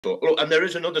Look, and there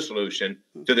is another solution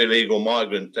to the illegal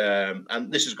migrant,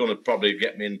 and this is going to probably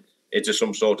get me into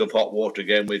some sort of hot water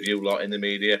again with you lot in the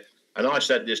media. And I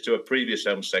said this to a previous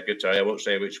Home Secretary, I won't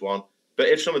say which one, but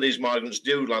if some of these migrants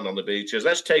do land on the beaches,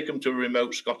 let's take them to a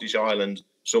remote Scottish island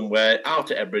somewhere,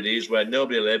 Outer Hebrides, where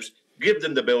nobody lives, give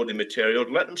them the building material,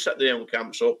 let them set their own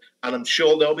camps up, and I'm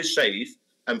sure they'll be safe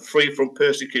and free from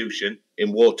persecution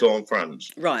in war-torn France.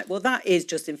 Right, well, that is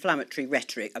just inflammatory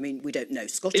rhetoric. I mean, we don't know.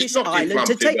 Scottish not island,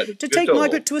 to take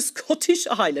migrant to a Scottish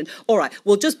island. All right,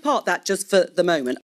 we'll just park that just for the moment.